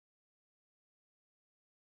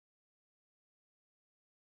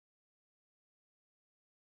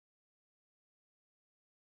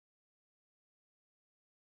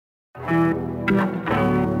Poverty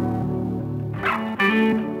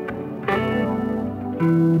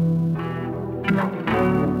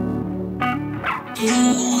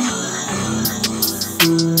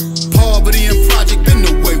and project been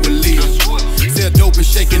the way we live. Sell dope and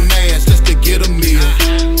shaking ass just to get a meal.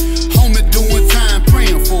 Homie doing time,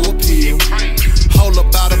 praying for a pill. All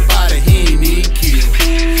about a body, he ain't even killed.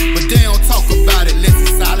 But they don't talk about it, less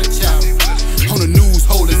it's solid child. On the news,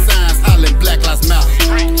 holding signs, hollering Black Lives Matter.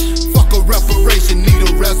 Fuck a reparation, need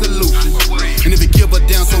a resolution. And if you give a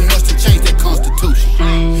damn so much to change that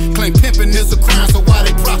constitution. Claim pimping is a crime, so why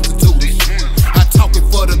they prostitutes? I talk it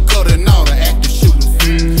for the gutter and all the active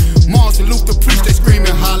shooters. Martin Luther preached, they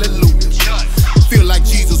screaming hallelujah. Feel like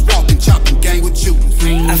Jesus walking, chopping gang with Judas.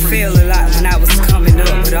 I feel a lot when I was coming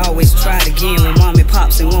up, but I always tried again. When mom and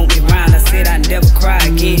pops and won't be around, I said I'd never cry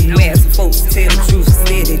again. You ask some folks to tell the truth,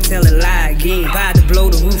 instead they tell a lie again. About to blow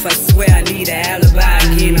the roof, I swear I need an alibi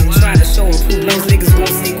again. I'm trying to show and prove those niggas won't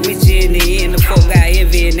stick with you in the end. The folk got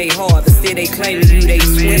envy in they heart, but still they claiming you they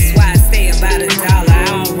swear. That's why I stay about $1. I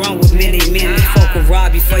don't run with many men. The folk will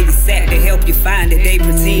rob you for your sack to help you find it, they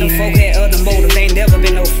pretend. Them folk had other motives, ain't never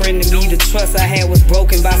been no friend to me. The trust I had was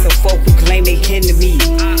broken by some folk who claim they kin to me.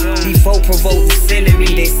 These folk provoked the sin in me.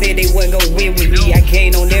 They said they wasn't gonna win with me. I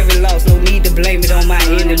gained on every loss, no need to blame it on my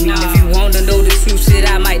enemy. If you wanna know the true shit,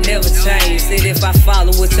 I might never change. Said if I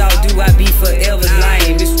follow what y'all do, I be forever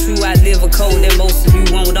lame. It's true, I live a code that most of you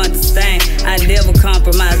won't understand. I never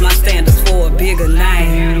compromise my standards for a bigger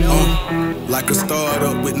name. Like a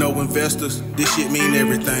startup with no investors, this shit mean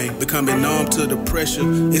everything. Becoming numb to the pressure,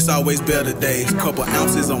 it's always better days. Couple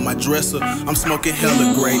ounces on my dresser, I'm smoking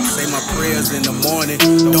hella great. Say my prayers in the morning,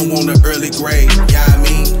 don't want an early grave. Yeah, I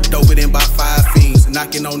mean, dope it in by 5 fiends,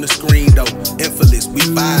 knocking on the screen though. Infamous, we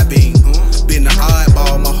vibing. Been the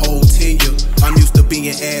oddball my whole tenure. I'm used to being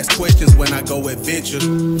asked questions when I go adventure.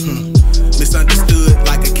 Misunderstood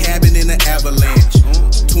like a cabin in an avalanche.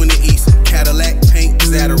 20 East, Cadillac, paint,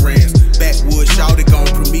 Zatarans. Backwood, shouted gone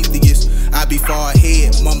Prometheus. I be far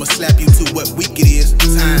ahead, mama slap you to what week it is.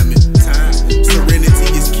 Timing, serenity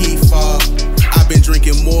is key for. I've been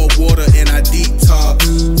drinking more water and I detox.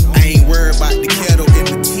 I ain't worried about the kettle and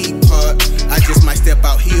the teapot. I just might step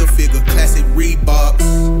out here, figure classic Reeboks.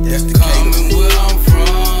 That's the Coming where I'm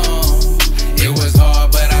from, it was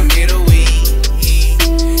hard, but I made a way.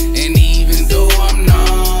 And even though I'm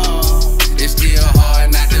numb, it's still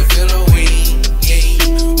hard not to feel away.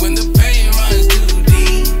 When the pain runs too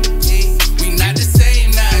deep, we not the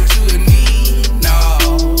same, not you and me. No,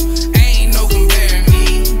 ain't no comparing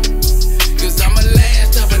me, cause I'm a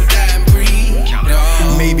last of a dying breed. No.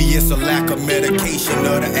 Maybe it's a lack of medication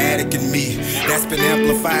or the addict in me that's been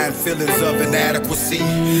amplifying feelings of inadequacy.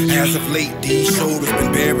 As of late, these shoulders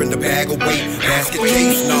been bearing the bag of weight. Basket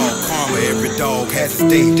case, no karma, every dog has its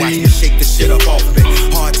day. Watch me shake the shit up off me.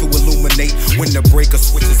 Hard to illuminate when the breaker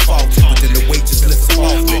switch is faulty, but then the weight just lifts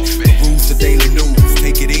off me. Peruse the daily news,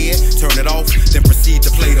 take it in, turn it off, then proceed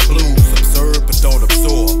to play the blues. Observe but don't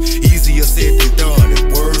absorb. Easier said than done,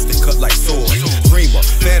 and words that cut like swords. Dreamer,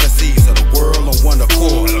 fantasies of the world on one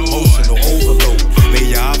accord. Emotional overload, may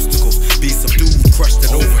your obstacles be subdued, crushed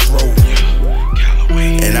and overthrown.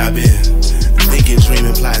 And I've been thinking,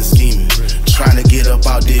 dreaming, plotting, scheming, trying to get up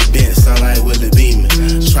out this bench, sunlight will it beaming.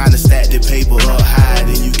 Trying to stack the paper up high,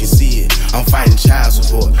 then you can see it. I'm fighting child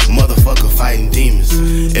support, motherfucker fighting demons.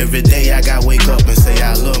 Every day I gotta wake up and say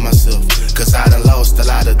I love myself, cause I done lost a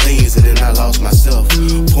lot of things and then I lost myself.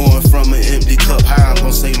 Pouring from an empty cup, how I'm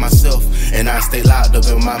gonna save myself? And I stay locked up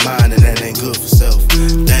in my mind and that ain't good for self.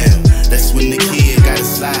 Damn, that's when the kid gotta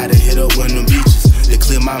slide and hit up one of them beaches. To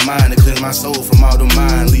clear my mind, to cleanse my soul from all the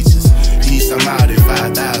mind leeches. Peace, I'm out